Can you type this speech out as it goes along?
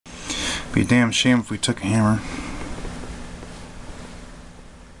Be a damn shame if we took a hammer.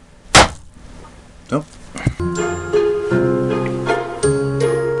 Nope.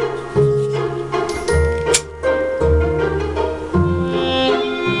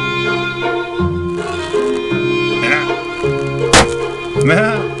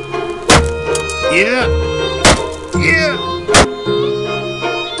 Yeah. Yeah.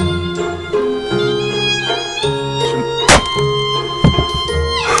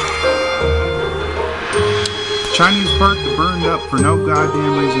 Chinese part that burned up for no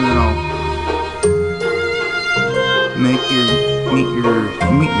goddamn reason at all. Meet your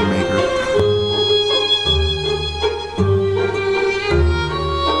maker.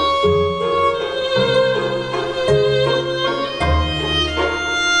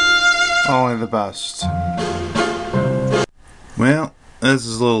 Only the best. Well, this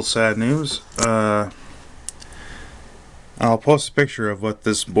is a little sad news. I'll post a picture of what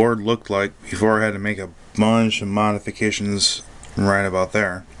this board looked like before I had to make a bunch of modifications right about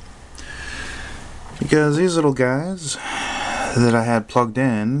there. Because these little guys that I had plugged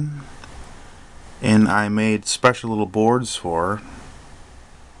in and I made special little boards for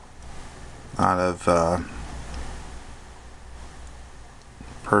out of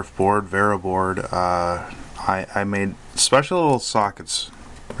perf board, Vero board, I made special little sockets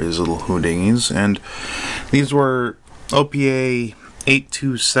for these little houdinies, and these were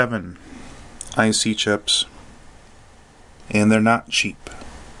OPA827 IC chips, and they're not cheap.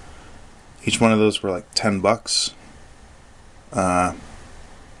 Each one of those were like 10 bucks. I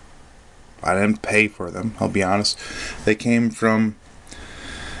didn't pay for them, I'll be honest. They came from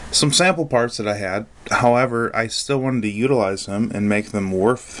some sample parts that I had. However, I still wanted to utilize them and make them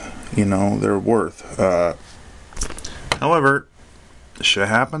worth, you know, their worth. However, shit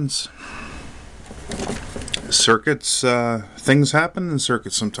happens. Circuits, things happen in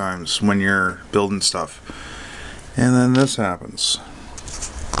circuits sometimes when you're building stuff. And then this happens.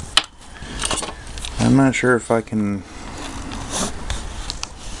 I'm not sure if I can...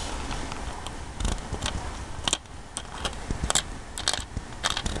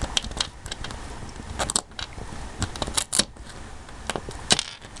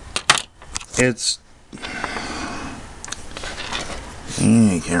 It's...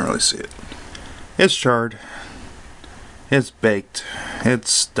 You can't really see it. It's charred. It's baked.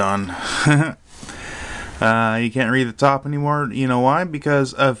 It's done. You can't read the top anymore. You know why?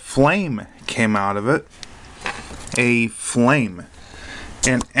 Because a flame came out of it. A flame.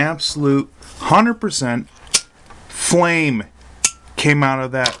 An absolute 100% flame came out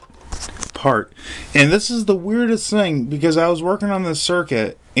of that part. And this is the weirdest thing, because I was working on this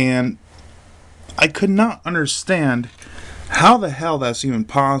circuit and I could not understand how the hell that's even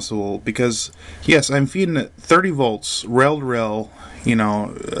possible, because yes, I'm feeding it 30 volts, rail to rail, you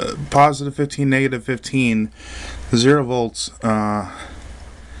know, positive 15, negative 15, 0 volts. I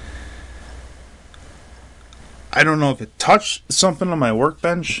don't know if it touched something on my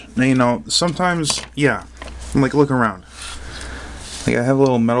workbench. You know, sometimes, yeah, I'm like, look around. Like, I have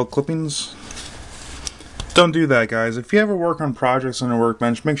little metal clippings. Don't do that, guys. If you ever work on projects on a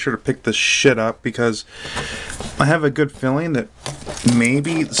workbench, make sure to pick this shit up, because I have a good feeling that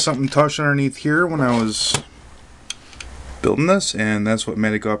maybe something touched underneath here when I was building this, and that's what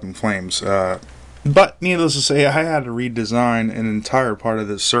made it go up in flames. But needless to say, I had to redesign an entire part of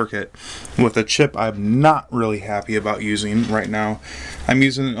this circuit with a chip I'm not really happy about using right now. I'm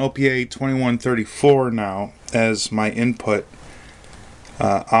using an OPA827 now as my input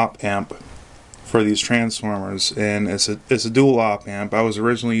op amp for these transformers, and it's a dual op amp. I was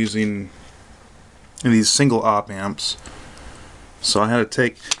originally using these single op amps, so I had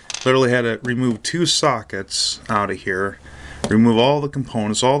to literally had to remove 2 sockets out of here, remove all the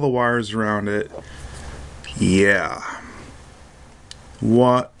components, all the wires around it. Yeah,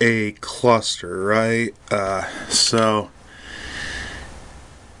 what a cluster, right? So,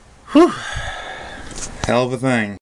 whew, hell of a thing.